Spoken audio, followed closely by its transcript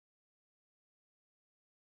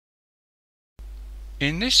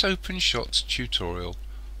In this OpenShot tutorial,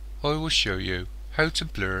 I will show you how to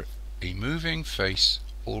blur a moving face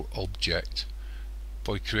or object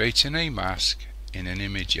by creating a mask in an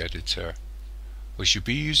image editor. I should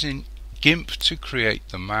be using Gimp to create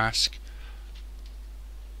the mask,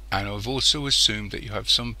 and I've also assumed that you have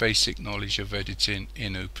some basic knowledge of editing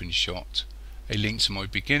in OpenShot. A link to my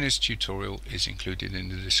beginner's tutorial is included in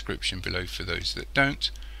the description below for those that don't.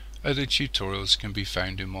 Other tutorials can be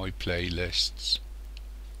found in my playlists.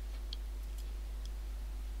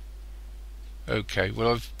 Okay,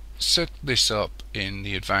 well, I've set this up in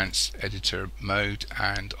the advanced editor mode,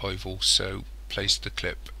 and I've also placed the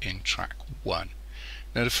clip in track 1.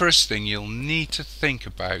 Now the first thing you'll need to think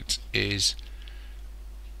about is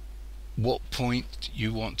what point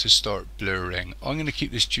you want to start blurring. I'm going to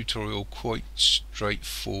keep this tutorial quite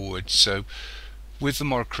straightforward, so with the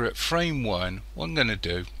marker at frame 1, what I'm going to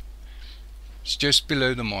do is just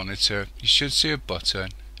below the monitor you should see a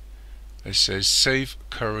button that says Save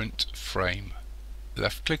Current Frame.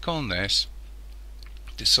 Left click on this,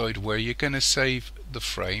 decide where you're going to save the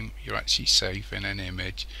frame you're actually saving an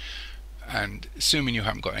image, and assuming you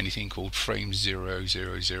haven't got anything called frame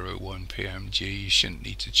 0001 PMG, you shouldn't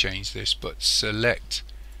need to change this, but select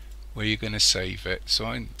where you're going to save it.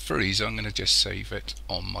 So for ease, I'm going to just save it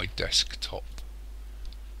on my desktop.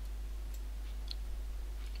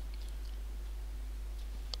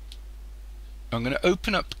 I'm going to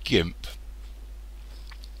open up Gimp.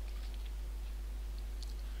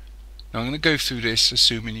 Now I'm going to go through this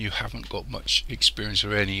assuming you haven't got much experience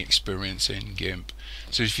or any experience in Gimp.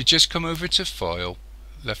 So if you just come over to File,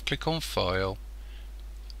 left click on File,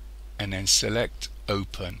 and then select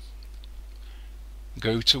Open.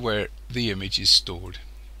 Go to where the image is stored.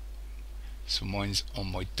 So mine's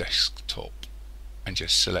on my desktop, and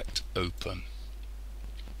just select Open.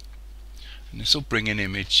 And this will bring an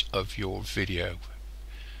image of your video,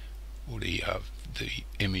 or the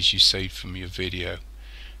image you saved from your video.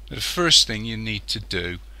 The first thing you need to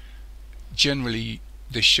do, generally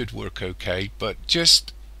this should work okay, but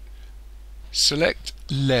just select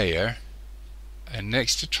Layer, and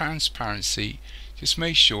next to Transparency just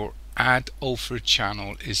make sure Add Alpha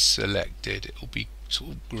Channel is selected. It will be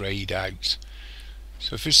sort of grayed out.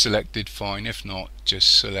 So if it's selected, fine. If not,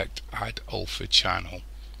 just select Add Alpha Channel.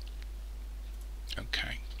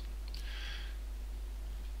 Okay.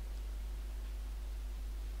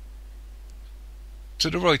 To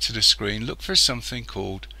the right of the screen, look for something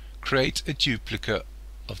called Create a Duplicate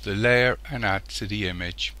of the Layer and Add to the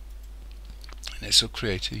Image. And this will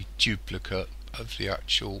create a duplicate of the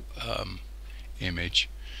actual image.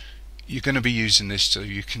 You're going to be using this so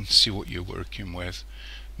you can see what you're working with.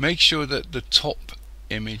 Make sure that the top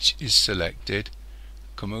image is selected.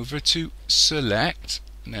 Come over to Select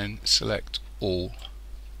and then select All.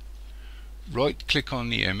 Right click on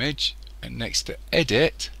the image, and next to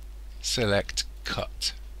Edit, select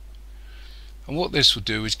Cut. And what this will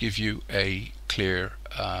do is give you a clear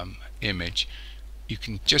image. You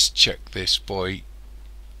can just check this by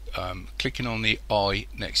clicking on the eye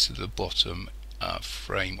next to the bottom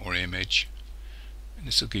frame or image, and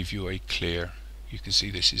this will give you a clear. You can see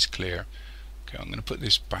this is clear. Okay, I'm going to put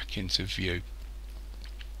this back into view.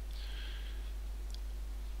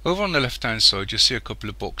 Over on the left hand side you'll see a couple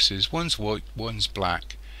of boxes. One's white, one's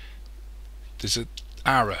black. There's an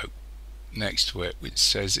arrow next to it which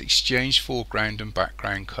says exchange foreground and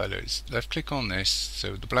background colors. Left click on this,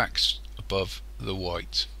 so the black's above the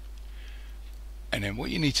white, and then what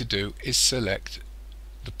you need to do is select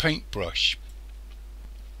the paintbrush.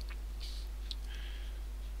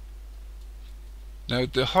 Now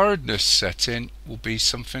the hardness setting will be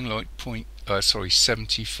something like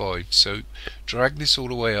 75, so drag this all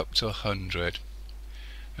the way up to 100,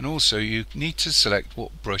 and also you need to select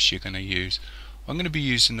what brush you're going to use. I'm going to be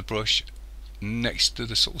using the brush next to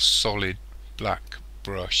the sort of solid black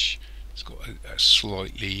brush. It's got a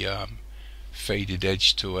slightly faded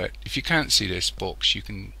edge to it. If you can't see this box, you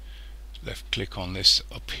can left click on this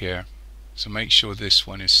up here, so make sure this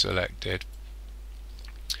one is selected.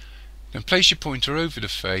 Then place your pointer over the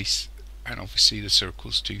face, and obviously the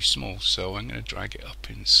circle's too small, so I'm going to drag it up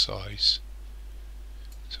in size,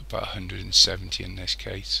 so about 170 in this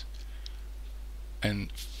case,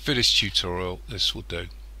 and for this tutorial this will do.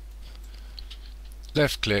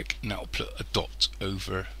 Left click, and that will put a dot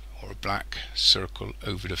over, or a black circle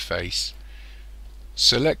over the face.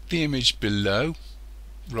 Select the image below,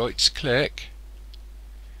 right click,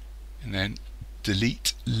 and then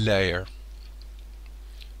delete layer.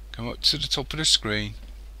 Come up to the top of the screen,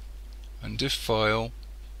 under File,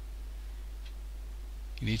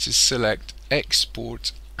 you need to select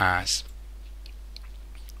Export As.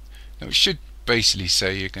 Now it should basically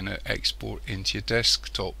say you're going to export into your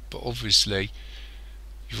desktop, but obviously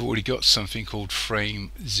you've already got something called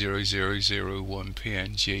frame 0001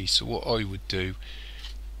 PNG. So what I would do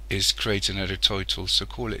is create another title, so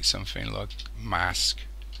call it something like mask,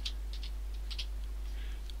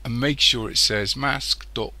 and make sure it says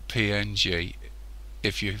mask.png.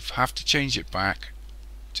 If you have to change it back,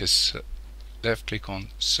 just left click on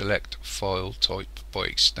select file type by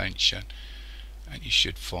extension, and you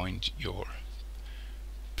should find your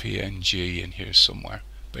PNG in here somewhere.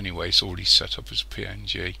 But anyway, it's already set up as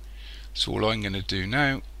PNG. So all I'm going to do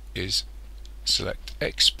now is select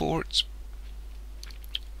export.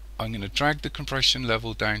 I'm going to drag the compression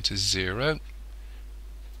level down to 0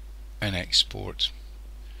 and export.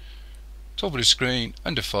 Top of the screen,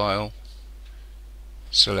 under file,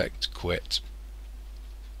 select quit,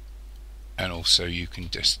 and also you can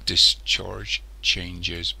just discharge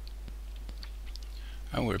changes.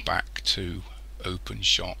 And we're back to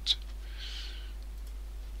OpenShot.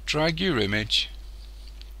 Drag your image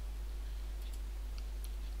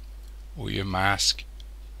or your mask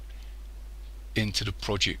into the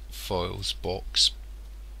project files box.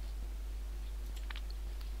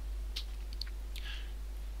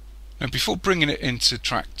 Now before bringing it into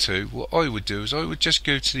track 2, what I would do is I would just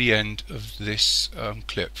go to the end of this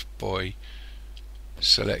clip by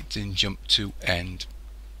selecting jump to end.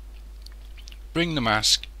 Bring the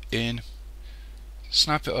mask in,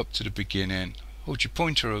 snap it up to the beginning, hold your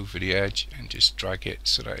pointer over the edge and just drag it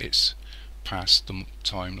so that it's past the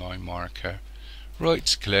timeline marker.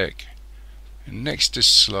 Right click, and next to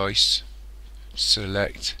slice,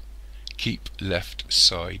 select keep left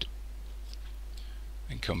side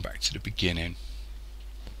and come back to the beginning.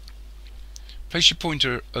 Place your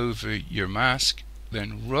pointer over your mask,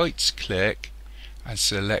 then right click and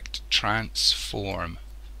select transform.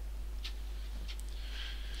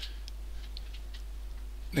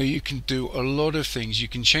 Now you can do a lot of things. You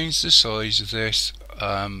can change the size of this.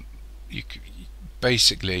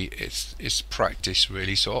 Basically it's practice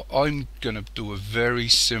really. So I'm going to do a very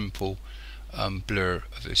simple blur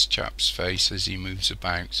of this chap's face as he moves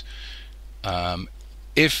about.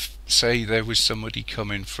 If say there was somebody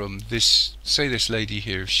coming from this, say this lady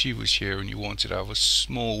here, if she was here and you wanted to have a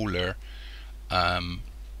smaller I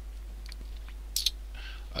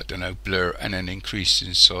don't know, blur and then increase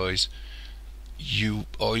in size,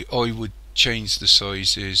 I would change the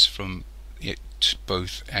sizes from it to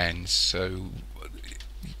both ends. So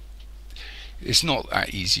it's not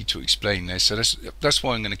that easy to explain this, so that's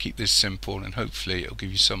why I'm going to keep this simple, and hopefully it'll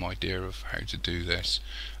give you some idea of how to do this.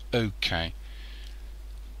 Okay,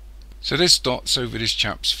 so this dot's over this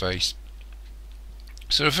chap's face.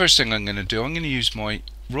 So the first thing I'm going to do, I'm going to use my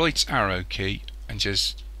right arrow key and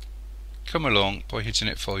just come along by hitting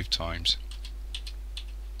it 5 times.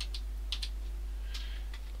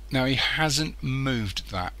 Now he hasn't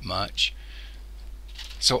moved that much,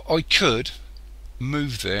 so I could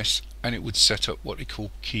move this and it would set up what they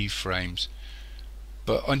call keyframes,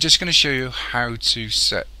 but I'm just going to show you how to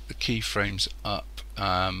set the keyframes up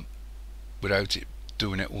without it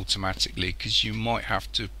doing it automatically, because you might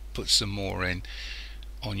have to put some more in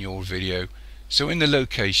on your video. So in the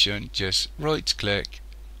location, just right click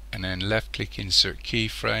and then left click insert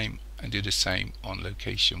keyframe, and do the same on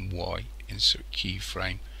location Y, insert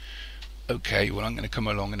keyframe. Okay, well I'm going to come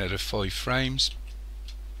along another 5 frames,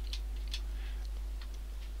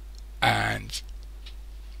 and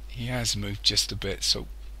he has moved just a bit, so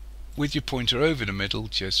with your pointer over the middle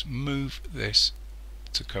just move this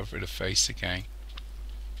to cover the face again,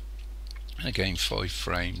 and again 5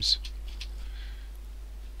 frames,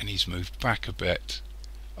 and he's moved back a bit.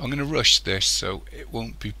 I'm going to rush this so it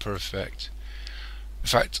won't be perfect. In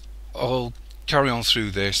fact, I'll carry on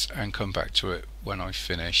through this and come back to it when I've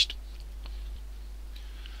finished.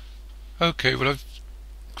 Okay, well I've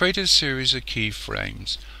created a series of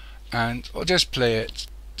keyframes and I'll just play it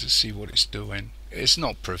to see what it's doing. It's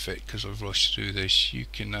not perfect because I've rushed through this. You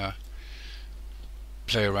can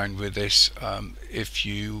play around with this if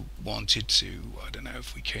you wanted to. I don't know,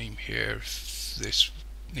 if we came here, if this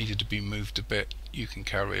needed to be moved a bit, you can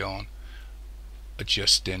carry on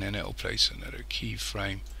adjusting and it'll place another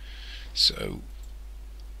keyframe. So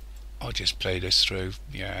I'll just play this through.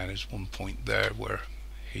 Yeah, there's one point there where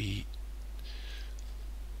he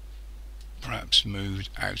perhaps moved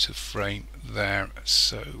out of frame there,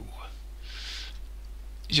 so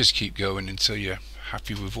you just keep going until you're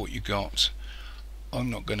happy with what you got. I'm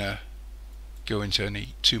not going to go into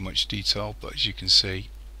any too much detail, but as you can see,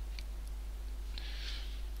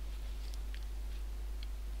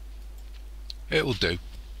 it will do.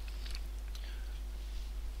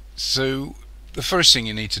 So the first thing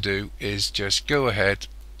you need to do is just go ahead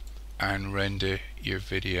and render your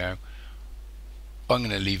video. I'm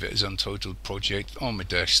going to leave it as Untitled Project on my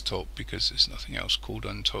desktop because there's nothing else called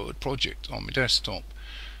Untitled Project on my desktop,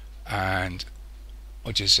 and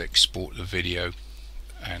I'll just export the video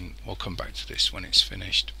and I'll come back to this when it's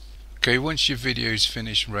finished. Okay, once your video is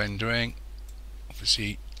finished rendering,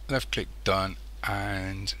 obviously left click done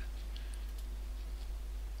and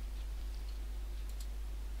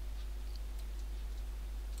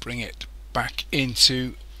bring it back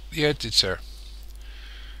into the editor.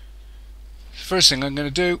 First thing I'm going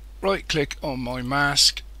to do, right click on my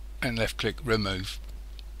mask and left click remove.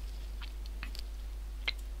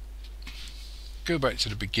 Go back to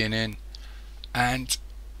the beginning and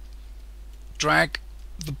drag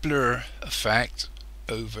the blur effect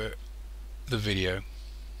over the video.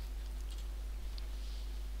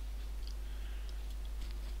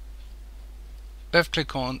 Left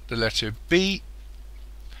click on the letter B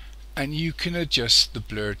and you can adjust the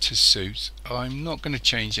blur to suit. I'm not going to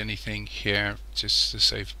change anything here just to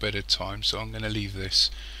save a bit of time, so I'm going to leave this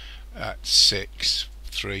at 6,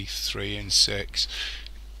 3, 3 and 6.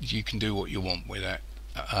 You can do what you want with it.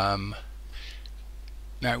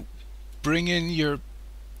 Now bring in your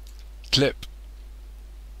clip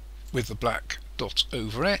with the black dot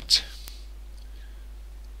over it.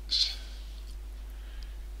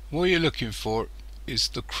 What you're looking for is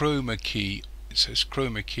the chroma key. It says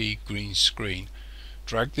chroma key green screen.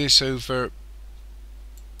 Drag this over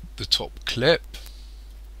the top clip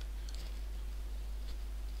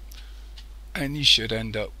and you should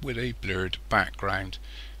end up with a blurred background.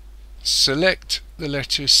 Select the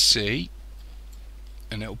letter C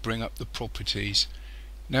and it'll bring up the properties.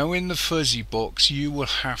 Now in the fuzzy box you will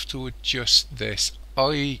have to adjust this.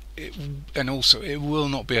 And also it will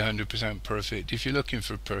not be 100% perfect. If you're looking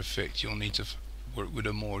for perfect, you'll need to work with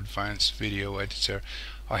a more advanced video editor.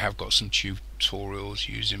 I have got some tutorials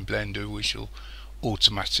using Blender which will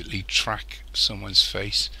automatically track someone's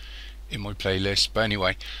face in my playlist. But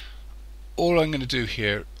anyway, all I'm going to do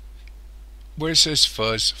here, where it says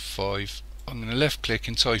fuzz 5, I'm going to left click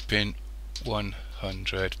and type in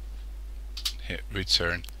 100, hit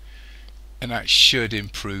return, and that should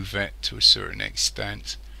improve it to a certain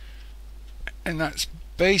extent. And that's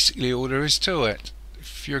basically all there is to it.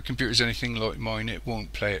 If your computer is anything like mine, it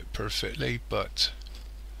won't play it perfectly, but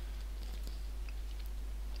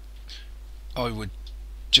I would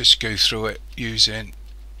just go through it using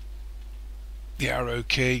the arrow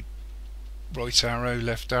key, right arrow,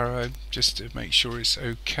 left arrow, just to make sure it's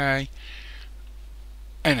okay,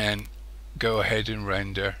 and then go ahead and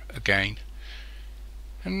render again.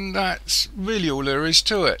 And that's really all there is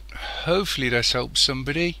to it. Hopefully this helps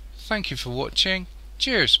somebody. Thank you for watching.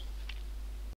 Cheers.